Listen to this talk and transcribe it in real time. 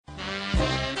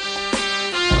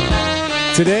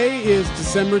Today is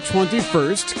December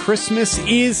 21st. Christmas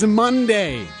is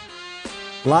Monday.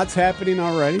 Lots happening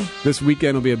already. This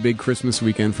weekend will be a big Christmas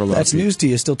weekend for a lot That's of people. news to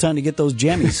you. Still time to get those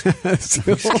jammies.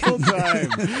 Still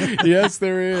time. Yes,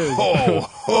 there is. Ho,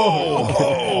 ho, ho.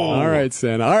 All right,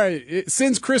 Santa. All right.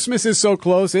 Since Christmas is so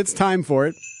close, it's time for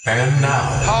it. And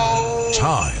now,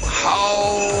 time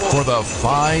for the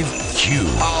 5Q.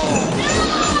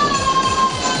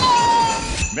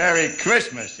 Merry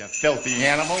Christmas, you filthy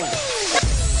animals.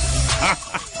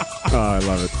 Oh, I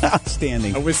love it.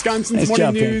 Outstanding. Wisconsin's Nice Morning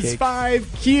job, News Pancake.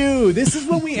 5Q. This is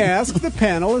when we ask the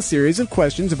panel a series of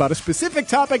questions about a specific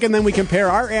topic, and then we compare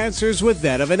our answers with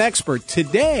that of an expert.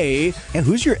 Today... And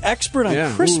who's your expert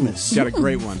on Christmas? Got a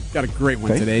great one. Got a great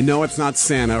one Okay. today. No, it's not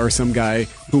Santa or some guy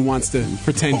who wants to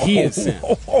pretend he is Santa.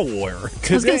 I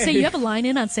was going to say, you have a line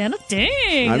in on Santa?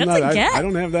 Dang, I'm that's not, a get. I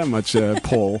don't have that much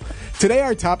pull. Today,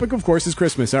 our topic, of course, is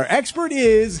Christmas. Our expert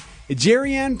is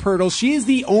Gerrianne Pertel. She is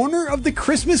the owner of the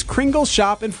Kriststmas Kringle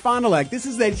Shoppe in Fond Du Lac. This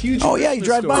is that huge Oh, yeah, you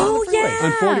Christmas drive by store. on the freeway. yeah.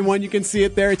 On 41, you can see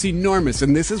it there. It's enormous,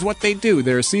 and this is what they do.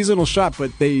 They're a seasonal shop,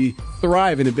 but they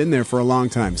thrive and have been there for a long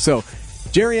time. So,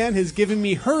 Gerrianne has given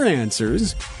me her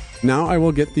answers. Now I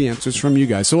will get the answers from you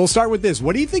guys. So we'll start with this.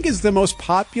 What do you think is the most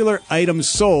popular item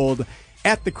sold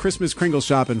at the Kriststmas Kringle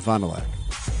Shoppe in Fond Du Lac?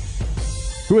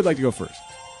 Who would like to go first?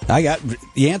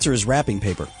 The answer is wrapping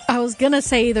paper. I was going to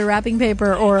say either wrapping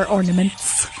paper or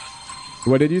ornaments.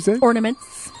 What did you say?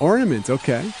 Ornaments. Ornaments,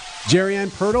 okay. Gerrianne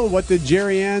Pertel, what did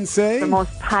Gerrianne say? The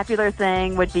most popular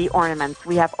thing would be ornaments.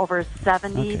 We have over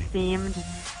 70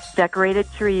 themed decorated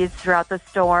trees throughout the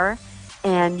store,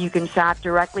 and you can shop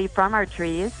directly from our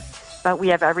trees. But we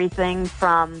have everything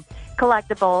from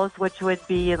collectibles, which would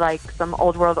be like some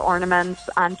old world ornaments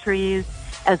on trees,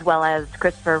 as well as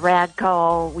Christopher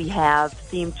Radko. We have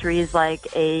themed trees like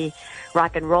a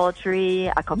rock and roll tree,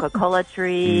 a Coca-Cola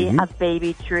tree, a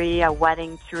baby tree, a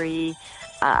wedding tree,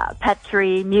 pet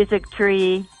tree, music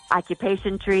tree,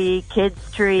 occupation tree,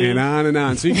 kids tree. And on and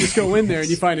on. So you just go in there and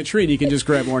you find a tree and you can just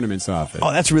grab ornaments off it.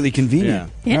 Oh, that's really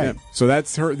convenient. Yeah. Right. So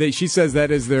that's her. She says that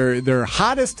is their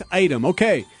hottest item.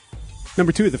 Okay.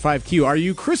 Number 2 at the 5Q. Are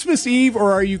you Christmas Eve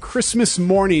or are you Christmas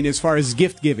morning as far as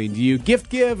gift giving? Do you gift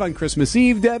give on Christmas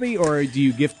Eve, Debbie, or do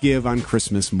you gift give on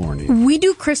Christmas morning? We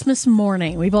do Christmas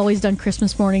morning. We've always done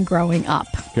Christmas morning growing up.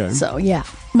 Okay. So, yeah.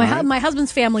 My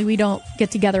husband's family, we don't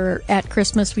get together at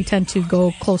Christmas. We tend to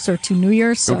go closer to New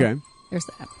Year's. So Okay. there's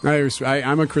that.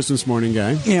 I'm a Christmas morning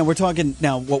guy. Yeah, we're talking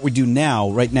now what we do now.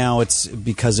 Right now, it's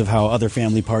because of how other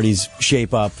family parties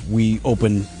shape up. We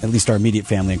open at least our immediate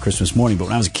family on Christmas morning. But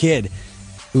when I was a kid,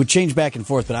 it would change back and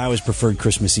forth, but I always preferred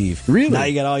Christmas Eve. Really? Now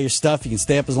you got all your stuff. You can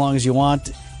stay up as long as you want.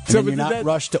 And So, then but you're not that-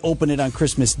 rushed to open it on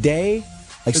Christmas Day.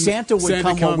 Like And Santa would Santa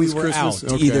come while we comes were Christmas-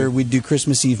 out. okay. Either we'd do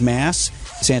Christmas Eve Mass,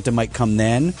 Santa might come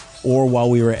then, or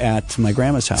while we were at my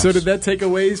grandma's house. So did that take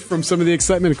away from some of the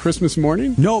excitement of Christmas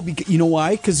morning? No, you know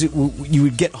why? Because you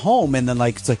would get home and then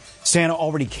it's like Santa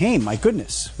already came. My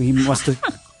goodness, he must have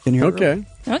been here. Okay.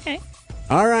 Okay.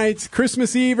 All right.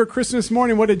 Christmas Eve or Christmas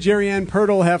morning, what did Gerrianne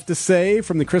Pertel have to say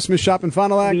from the Christmas Shoppe in Fond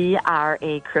Du Lac? We are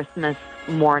a Christmas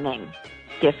morning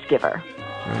gift giver.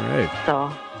 All right.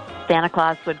 So Santa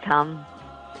Claus would come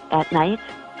at night,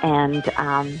 and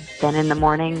then in the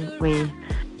morning we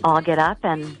all get up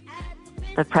and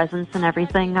the presents and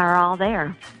everything are all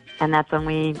there. And that's when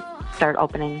we start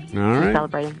opening All and right.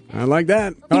 celebrating. I like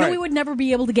that. You All know, right. we would never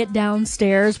be able to get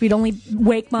downstairs. We'd only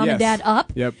wake Mom Yes. and Dad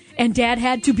up. Yep. And Dad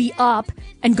had to be up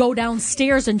and go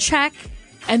downstairs and check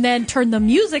and then turn the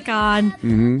music on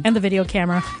and the video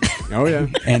camera. Oh, yeah.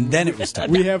 And then it was time.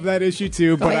 We have that issue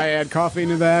too, but Oh, yeah. I add coffee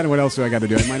into that. And what else do I got to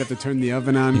do? I might have to turn the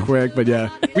oven on quick, but yeah,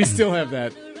 we still have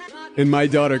that. And my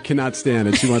daughter cannot stand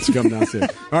it. She wants to come downstairs.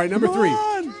 All right, number 3.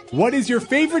 What is your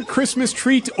favorite Christmas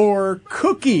treat or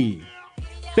cookie?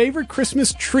 Favorite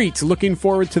Christmas treat looking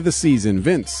forward to the season?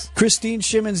 Vince. Christine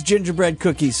Shimon's gingerbread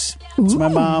cookies. It's my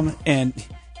mom, and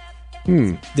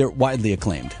they're widely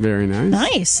acclaimed. Very nice.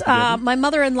 Nice. My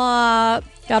mother-in-law,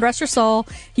 God rest her soul,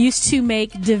 used to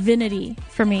make divinity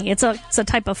for me. It's a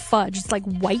type of fudge. It's like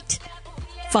white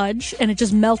fudge, and it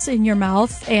just melts in your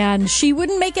mouth. And she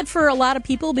wouldn't make it for a lot of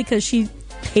people because she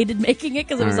hated making it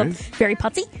because it was All right. very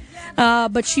putzy.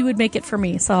 But she would make it for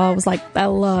me. So I was like, I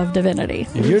love divinity.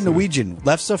 If you're Norwegian,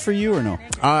 left stuff for you or no?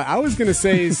 I was going to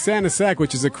say Santa Sack,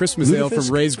 which is a Christmas ale from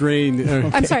Lutefisk? Raised Grain.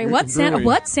 I'm sorry, what? Santa? Brewing.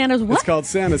 What? Santa's what? It's called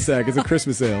Santa Sack. It's a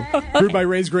Christmas ale brewed by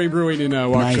Raised Grain Brewing in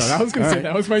Waukesha. Nice. I was going to All say right.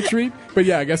 that was my treat, but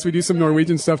yeah, I guess we do some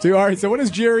Norwegian stuff too. All right, so what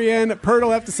does Gerrianne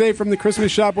Pertel have to say from the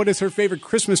Christmas shop? What is her favorite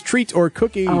Christmas treat or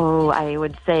cookie? Oh, I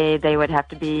would say they would have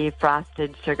to be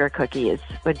frosted sugar cookies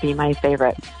would be my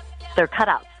favorite. They're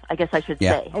cutouts, I guess I should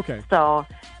Yeah. say. Okay. So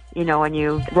when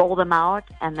you roll them out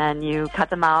and then you cut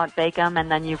them out, bake them,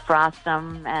 and then you frost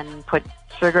them and put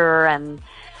sugar and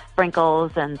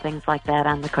sprinkles and things like that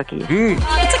on the cookies.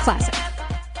 It's a classic.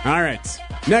 All right.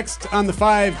 Next on the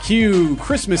 5Q,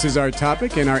 Christmas is our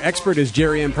topic, and our expert is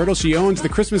Gerrianne Pertel. She owns the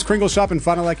Kriststmas Kringle Shoppe in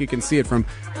Fond Du Lac. You can see it from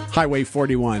Highway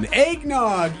 41.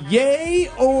 Eggnog,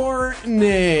 yay or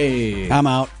nay? I'm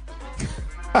out.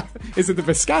 Is it the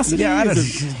viscosity? Yeah, I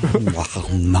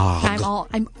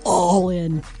I'm all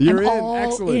in. You're I'm in? all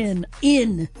Excellent.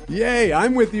 in. Yay.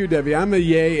 I'm with you, Debbie. I'm a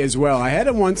yay as well. I had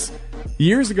it once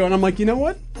years ago, and I'm like, you know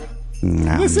what?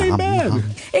 This ain't bad.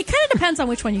 It kind of depends on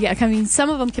which one you get. I mean, some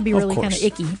of them can be really kind of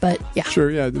icky, but yeah. Sure,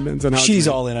 yeah, it depends on how She's it's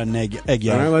made. all in on egg All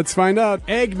yolk. right, let's find out.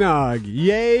 Eggnog,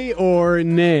 yay or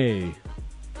nay?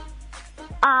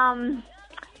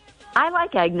 I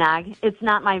like eggnog. It's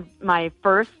not my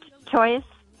first choice,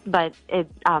 but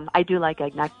I do like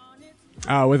eggnog.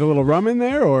 With a little rum in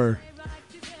there, or?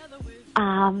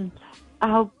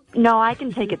 No, I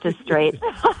can take it just straight.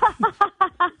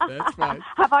 That's fine.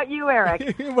 How about you,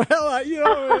 Eric? Well, Is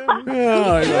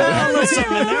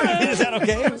that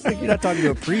okay? I was thinking you're not talking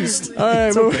to a priest. All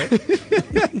right,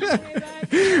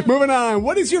 moving on.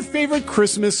 What is your favorite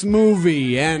Christmas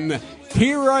movie? And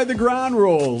here are the ground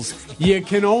rules. You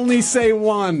can only say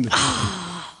one.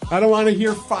 I don't want to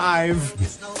hear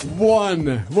 5.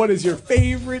 1. What is your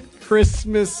favorite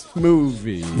Christmas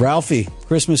movie? Ralphie,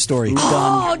 Christmas Story.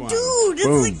 Oh, Done. dude.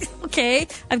 It's like, okay,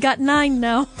 I've got 9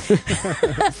 now.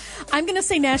 I'm going to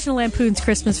say National Lampoon's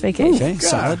Christmas Vacation. Okay,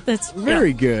 solid. That's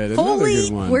Very good. Another Holy,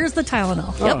 good one. where's the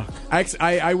Tylenol? Yep.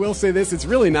 I will say this. It's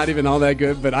really not even all that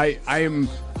good, but I am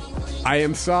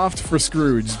soft for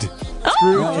Scrooged.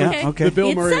 Oh, Yeah, okay. okay. The Bill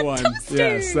It's Murray a one. toaster.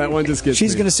 Yes, that one just gets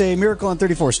She's me. going to say Miracle on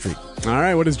 34th Street. All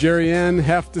right, what does Gerrianne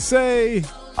have to say?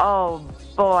 Oh,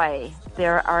 boy.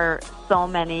 There are so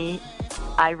many.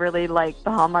 I really like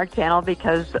the Hallmark Channel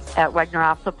because at Wegner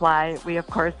Off Supply, we, of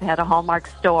course, had a Hallmark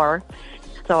store.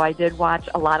 So I did watch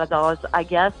a lot of those. I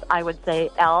guess I would say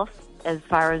Elf as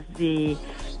far as the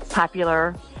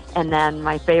popular. And then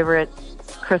my favorite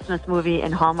Christmas movie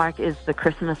in Hallmark is The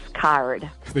Christmas Card.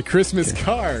 The Christmas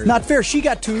Card. Not fair. She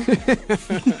got 2. So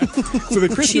the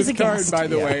Christmas She's a Card, guest. by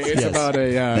the way, it's Yes. about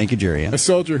a Thank you, Gerrianne. a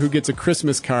soldier who gets a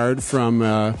Christmas card from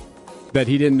that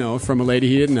he didn't know, from a lady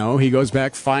he didn't know. He goes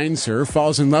back, finds her,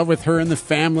 falls in love with her and the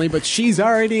family, but she's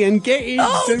already engaged.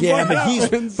 And Yeah, what but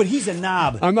happens? he's a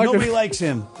knob. I'm not Nobody gonna- likes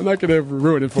him. I'm not going to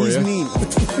ruin it for He's you. mean.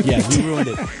 Yeah, he ruined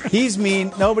it. He's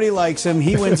mean. Nobody likes him.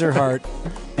 He wins her heart.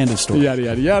 End of story. Yada,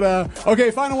 yada, yada.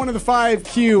 Okay, final one of the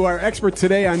 5Q. Our expert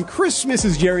today on Christmas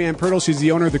is Gerrianne Pertel. She's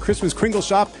the owner of the Kriststmas Kringle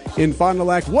Shoppe in Fond Du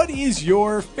Lac. What is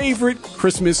your favorite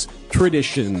Christmas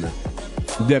tradition?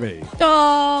 Debbie.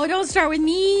 Oh, don't start with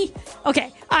me.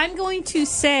 Okay, I'm going to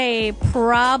say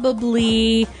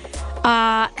probably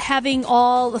having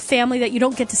all the family that you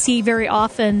don't get to see very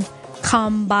often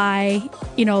come by.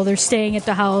 They're staying at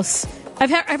the house. I've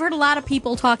heard a lot of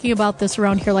people talking about this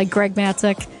around here, like Greg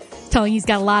Matzek telling he's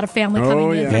got a lot of family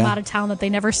coming in yeah. from out of town that they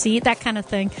never see, that kind of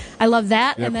thing. I love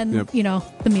that. Yep, And then, yep.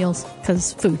 the meals,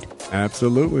 because food.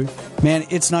 Absolutely. Man,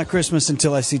 it's not Christmas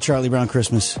until I see Charlie Brown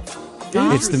Christmas.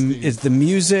 It's the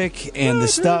music and the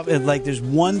stuff. And like, there's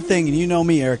one thing, and you know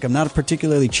me, Eric. I'm not a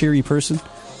particularly cheery person.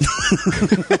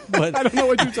 But I don't know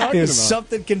what you're talking if about.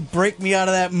 something can break me out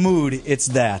of that mood, it's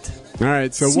that. All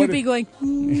right, so Snoopy going,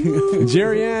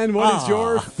 Gerrianne, what is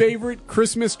your favorite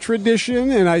Christmas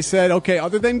tradition? And I said, okay,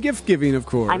 other than gift giving, of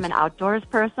course. I'm an outdoors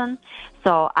person,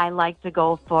 so I like to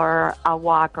go for a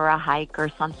walk or a hike or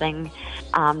something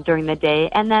during the day.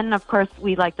 And then, of course,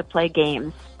 we like to play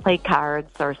games, play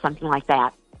cards or something like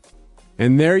that.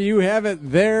 And there you have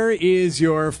it. There is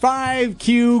your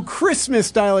 5Q Christmas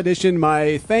style edition.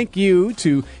 My thank you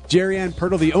to Gerrianne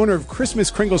Pertel, the owner of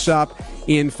Kriststmas Kringle Shoppe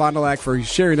in Fond Du Lac, for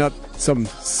sharing up some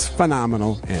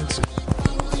phenomenal answers.